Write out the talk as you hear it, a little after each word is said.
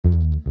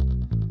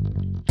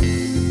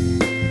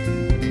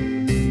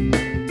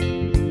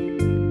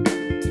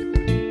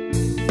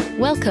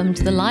Welcome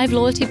to the Live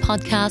Loyalty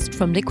Podcast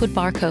from Liquid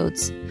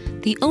Barcodes,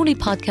 the only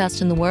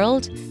podcast in the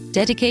world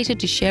dedicated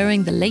to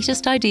sharing the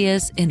latest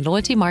ideas in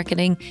loyalty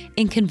marketing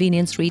in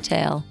convenience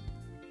retail.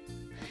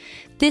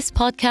 This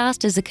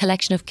podcast is a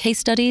collection of case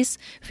studies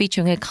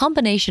featuring a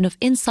combination of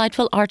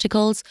insightful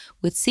articles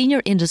with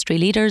senior industry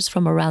leaders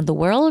from around the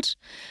world,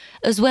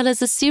 as well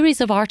as a series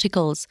of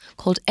articles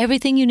called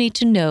Everything You Need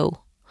to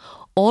Know,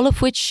 all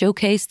of which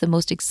showcase the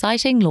most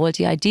exciting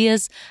loyalty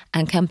ideas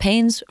and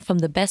campaigns from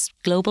the best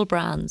global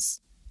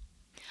brands.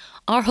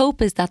 Our hope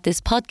is that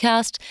this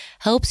podcast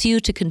helps you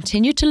to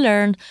continue to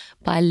learn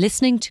by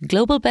listening to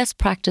global best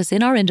practice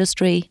in our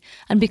industry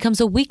and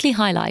becomes a weekly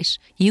highlight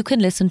you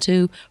can listen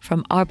to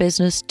from our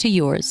business to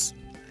yours.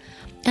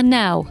 And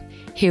now,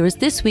 here is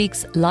this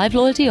week's live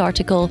loyalty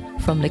article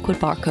from Liquid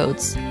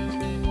Barcodes.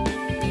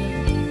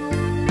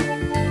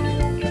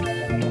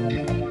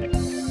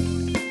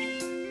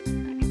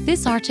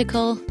 This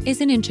article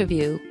is an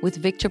interview with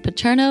Victor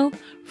Paterno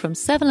from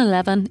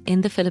 7-Eleven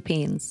in the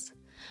Philippines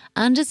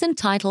and is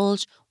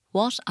entitled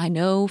What I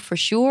Know for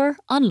Sure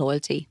on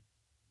Loyalty.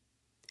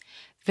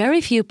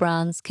 Very few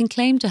brands can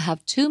claim to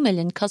have 2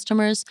 million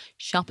customers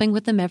shopping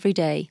with them every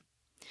day.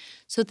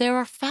 So there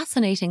are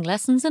fascinating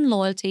lessons in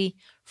loyalty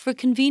for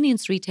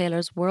convenience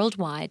retailers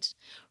worldwide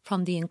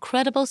from the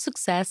incredible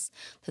success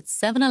that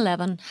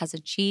 7-Eleven has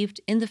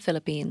achieved in the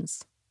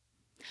Philippines.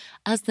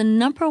 As the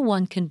number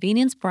one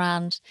convenience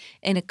brand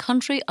in a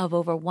country of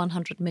over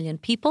 100 million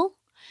people,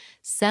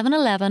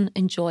 7-Eleven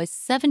enjoys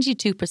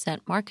 72%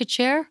 market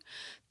share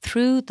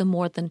through the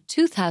more than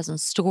 2,000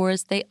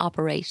 stores they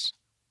operate.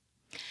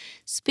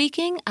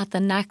 Speaking at the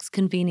NACS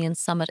Convenience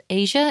Summit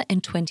Asia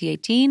in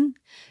 2018,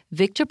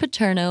 Victor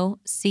Paterno,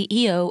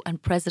 CEO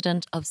and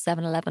President of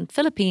 7-Eleven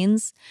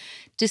Philippines,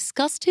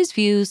 discussed his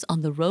views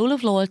on the role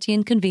of loyalty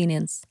in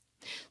convenience.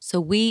 So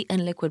we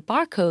in Liquid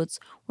Barcodes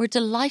were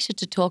delighted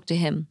to talk to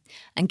him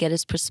and get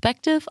his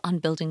perspective on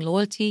building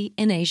loyalty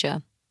in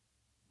Asia.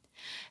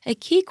 A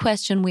key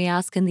question we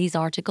ask in these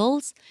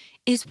articles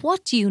is,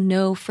 what do you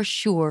know for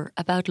sure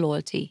about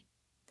loyalty?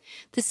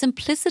 The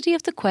simplicity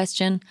of the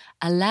question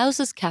allows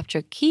us to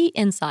capture key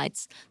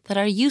insights that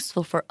are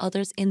useful for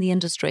others in the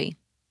industry.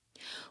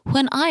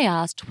 When I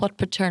asked what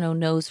Paterno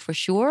knows for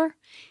sure,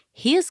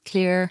 he is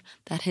clear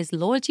that his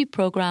loyalty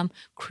program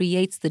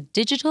creates the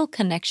digital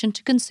connection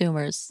to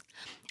consumers,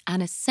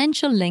 an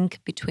essential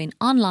link between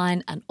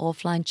online and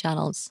offline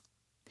channels.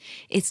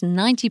 It's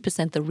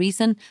 90% the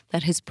reason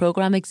that his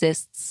program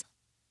exists.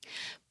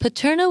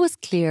 Paterno was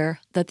clear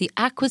that the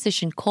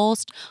acquisition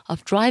cost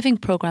of driving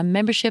program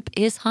membership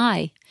is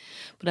high,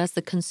 but as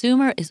the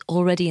consumer is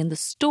already in the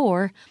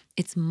store,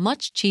 it's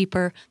much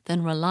cheaper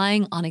than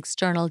relying on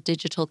external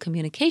digital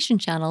communication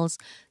channels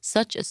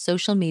such as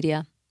social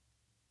media.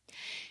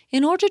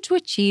 In order to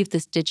achieve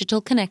this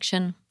digital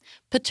connection,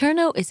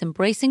 Paterno is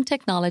embracing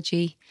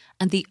technology,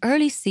 and the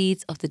early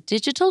seeds of the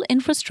digital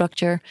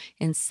infrastructure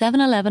in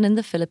 7-Eleven in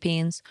the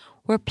Philippines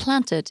were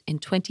planted in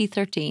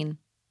 2013.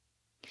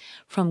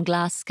 From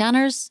glass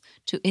scanners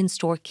to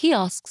in-store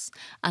kiosks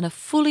and a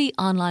fully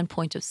online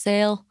point of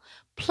sale,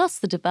 plus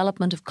the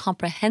development of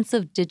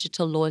comprehensive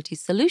digital loyalty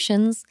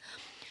solutions,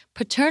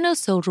 Paterno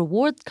sold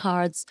reward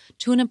cards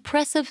to an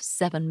impressive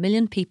 7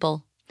 million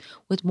people,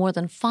 with more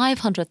than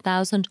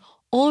 500,000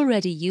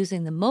 already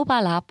using the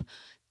mobile app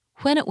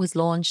when it was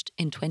launched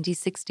in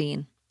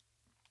 2016.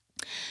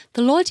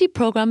 The loyalty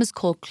program is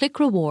called Click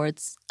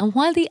Rewards, and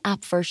while the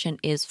app version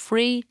is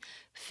free,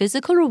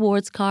 physical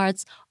rewards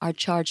cards are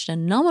charged a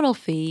nominal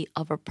fee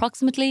of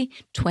approximately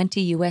 20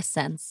 US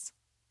cents.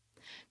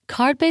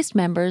 Card-based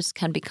members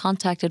can be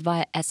contacted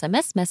via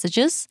SMS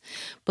messages,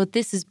 but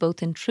this is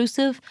both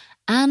intrusive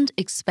and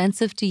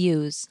expensive to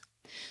use.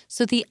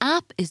 So the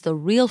app is the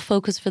real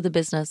focus for the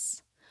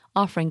business,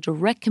 offering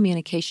direct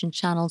communication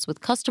channels with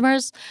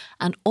customers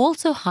and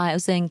also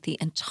housing the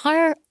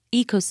entire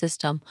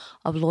ecosystem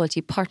of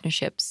loyalty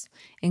partnerships,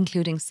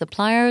 including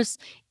suppliers,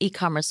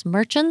 e-commerce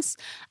merchants,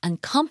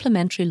 and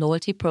complementary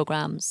loyalty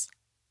programs.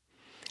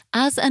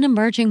 As an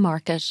emerging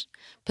market,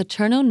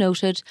 Paterno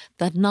noted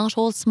that not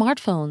all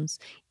smartphones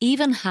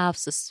even have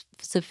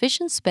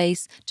sufficient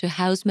space to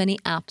house many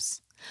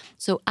apps,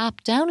 so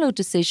app download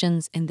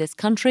decisions in this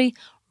country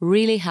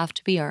really have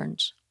to be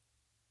earned.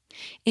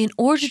 In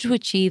order to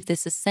achieve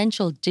this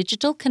essential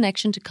digital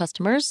connection to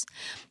customers,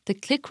 the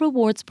Click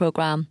Rewards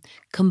program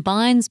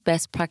combines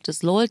best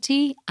practice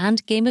loyalty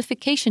and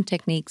gamification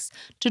techniques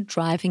to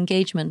drive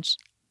engagement.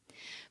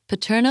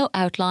 Paterno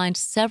outlined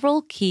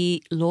several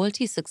key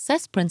loyalty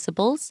success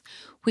principles,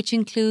 which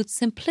include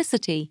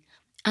simplicity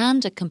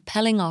and a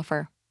compelling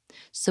offer,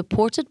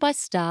 supported by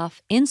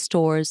staff in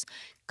stores,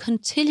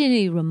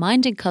 continually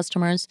reminding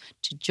customers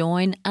to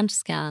join and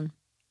scan.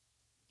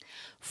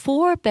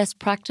 4 best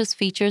practice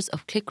features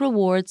of Click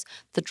Rewards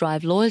that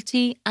drive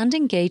loyalty and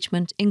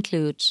engagement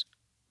include: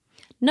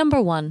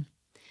 Number 1,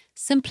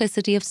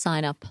 simplicity of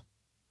sign-up.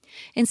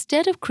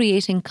 Instead of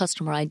creating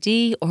customer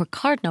ID or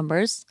card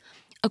numbers,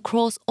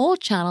 across all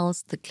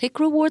channels, the Click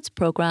Rewards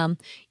program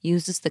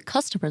uses the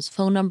customer's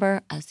phone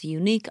number as the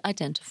unique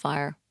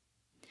identifier.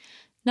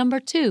 Number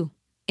 2,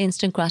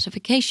 instant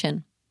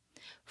gratification.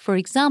 For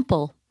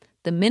example,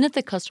 the minute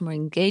the customer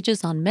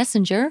engages on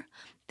Messenger,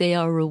 they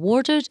are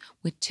rewarded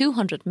with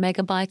 200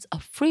 megabytes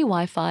of free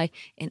Wi-Fi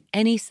in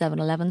any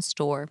 7-Eleven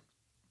store.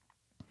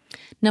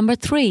 Number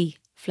 3,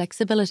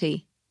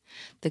 flexibility.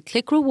 The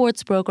Click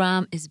Rewards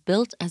program is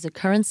built as a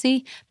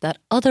currency that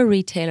other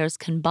retailers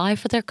can buy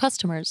for their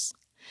customers.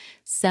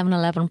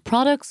 7-Eleven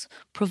products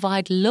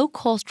provide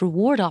low-cost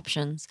reward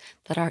options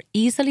that are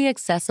easily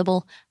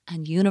accessible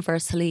and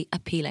universally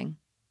appealing.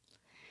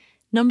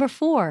 Number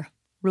 4,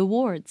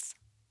 rewards.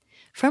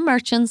 For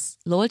merchants,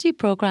 loyalty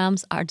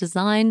programs are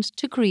designed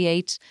to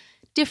create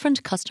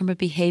different customer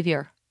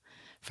behaviour.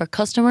 For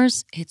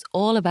customers, it's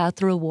all about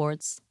the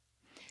rewards.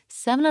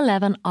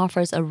 7-Eleven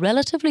offers a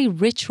relatively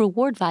rich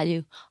reward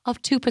value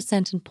of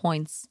 2% in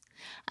points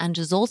and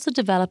is also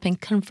developing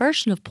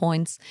conversion of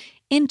points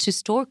into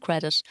store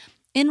credit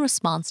in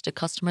response to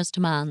customers'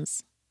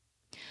 demands.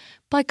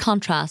 By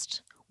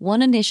contrast,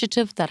 one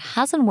initiative that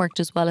hasn't worked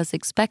as well as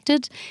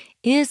expected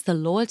is the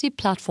loyalty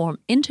platform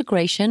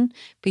integration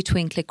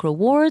between Click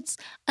Rewards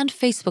and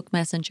Facebook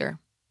Messenger.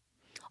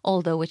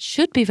 Although it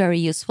should be very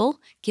useful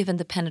given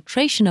the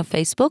penetration of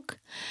Facebook,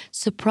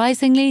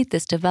 surprisingly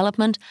this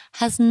development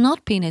has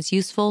not been as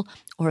useful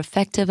or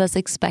effective as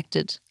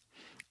expected.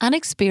 An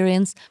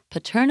experience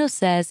Paterno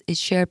says is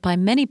shared by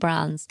many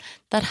brands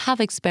that have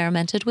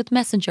experimented with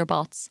messenger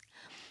bots.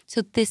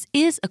 So this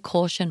is a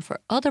caution for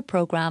other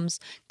programs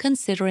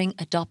considering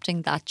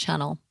adopting that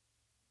channel.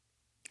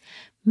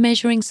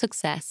 Measuring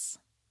success.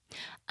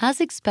 As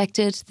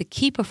expected, the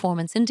key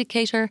performance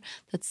indicator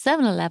that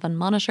 7-Eleven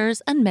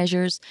monitors and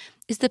measures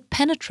is the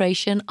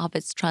penetration of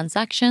its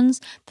transactions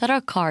that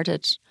are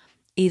carded,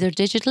 either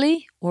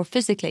digitally or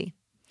physically.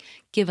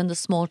 Given the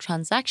small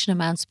transaction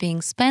amounts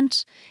being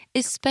spent,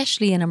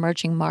 especially in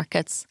emerging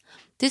markets,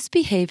 this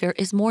behaviour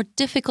is more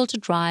difficult to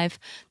drive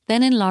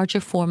than in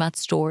larger format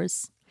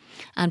stores.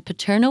 And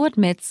Paterno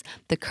admits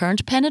the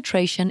current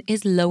penetration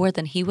is lower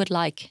than he would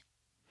like.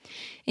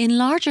 In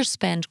larger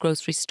spend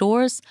grocery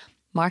stores,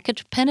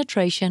 market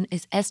penetration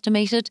is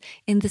estimated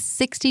in the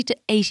 60 to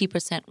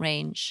 80%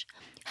 range.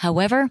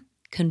 However,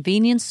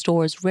 convenience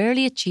stores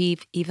rarely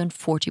achieve even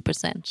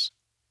 40%.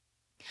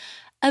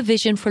 A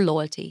vision for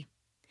loyalty.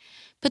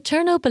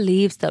 Paterno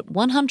believes that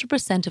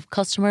 100% of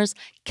customers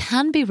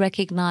can be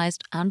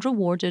recognised and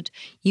rewarded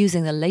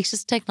using the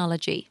latest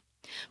technology,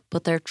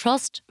 but their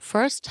trust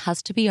first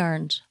has to be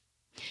earned.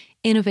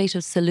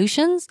 Innovative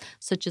solutions,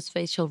 such as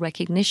facial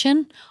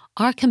recognition,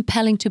 are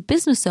compelling to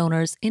business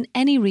owners in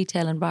any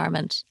retail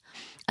environment,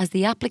 as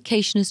the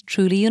application is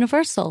truly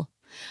universal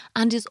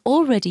and is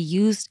already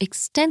used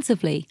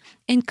extensively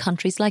in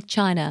countries like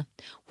China,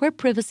 where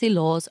privacy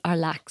laws are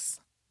lax.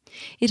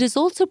 It is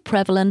also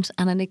prevalent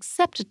and an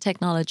accepted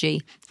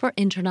technology for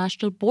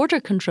international border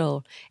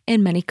control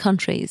in many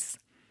countries.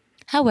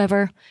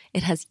 However,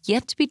 it has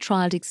yet to be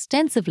trialled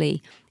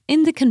extensively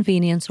in the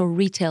convenience or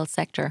retail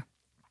sector.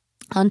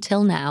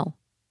 Until now.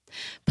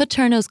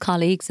 Paterno's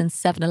colleagues in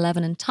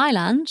 7-Eleven in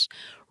Thailand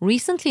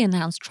recently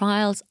announced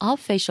trials of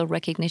facial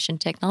recognition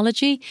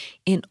technology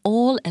in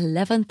all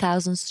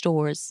 11,000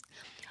 stores,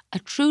 a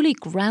truly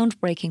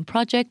groundbreaking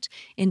project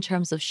in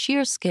terms of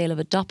sheer scale of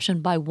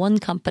adoption by one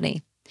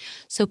company.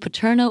 So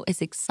Paterno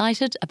is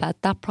excited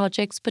about that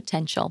project's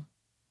potential.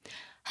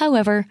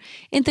 However,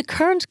 in the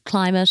current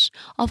climate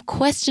of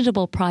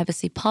questionable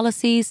privacy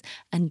policies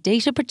and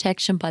data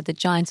protection by the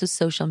giants of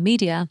social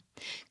media,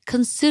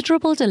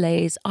 considerable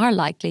delays are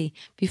likely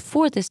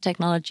before this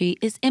technology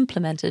is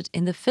implemented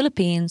in the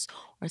Philippines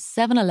or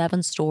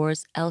 7-Eleven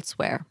stores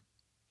elsewhere.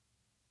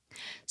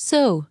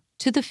 So,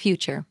 to the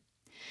future.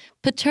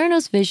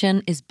 Paterno's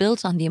vision is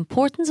built on the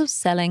importance of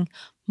selling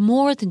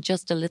more than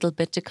just a little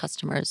bit to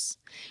customers,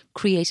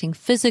 creating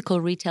physical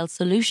retail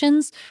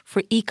solutions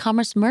for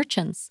e-commerce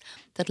merchants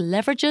that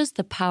leverages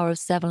the power of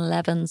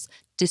 7-Eleven's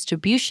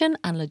distribution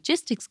and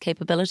logistics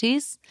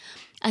capabilities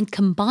and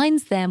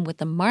combines them with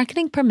the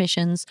marketing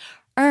permissions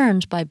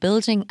earned by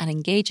building an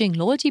engaging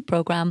loyalty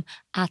program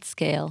at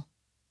scale.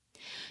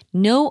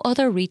 No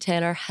other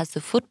retailer has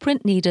the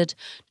footprint needed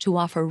to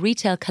offer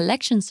retail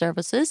collection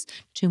services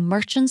to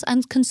merchants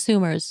and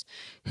consumers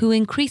who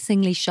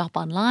increasingly shop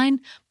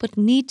online but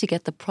need to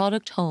get the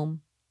product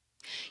home.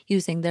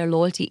 Using their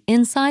loyalty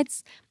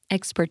insights,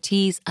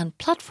 expertise and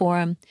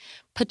platform,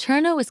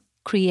 Paterno is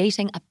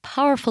creating a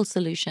powerful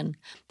solution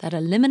that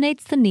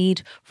eliminates the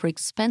need for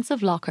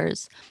expensive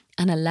lockers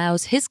and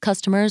allows his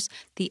customers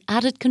the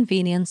added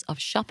convenience of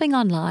shopping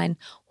online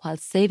while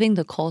saving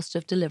the cost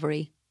of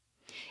delivery.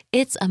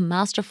 It's a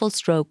masterful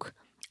stroke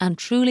and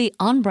truly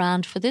on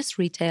brand for this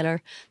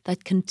retailer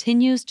that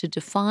continues to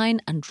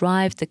define and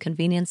drive the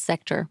convenience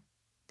sector.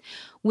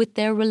 With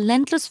their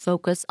relentless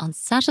focus on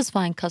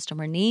satisfying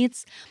customer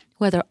needs,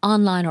 whether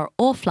online or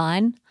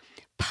offline,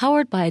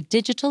 powered by a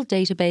digital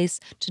database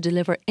to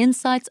deliver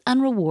insights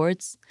and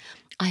rewards,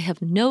 I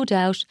have no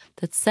doubt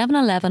that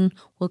 7-Eleven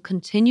will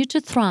continue to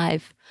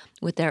thrive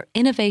with their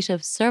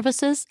innovative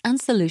services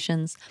and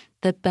solutions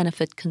that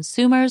benefit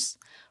consumers,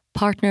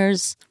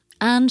 partners,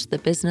 and the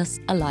business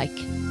alike.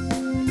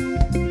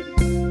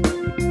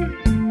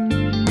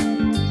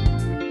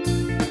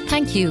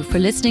 Thank you for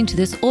listening to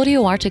this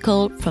audio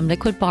article from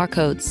Liquid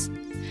Barcodes.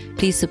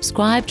 Please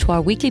subscribe to our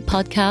weekly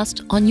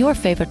podcast on your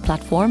favourite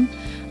platform,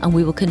 and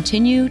we will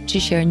continue to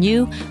share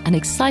new and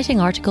exciting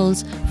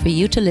articles for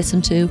you to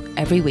listen to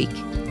every week.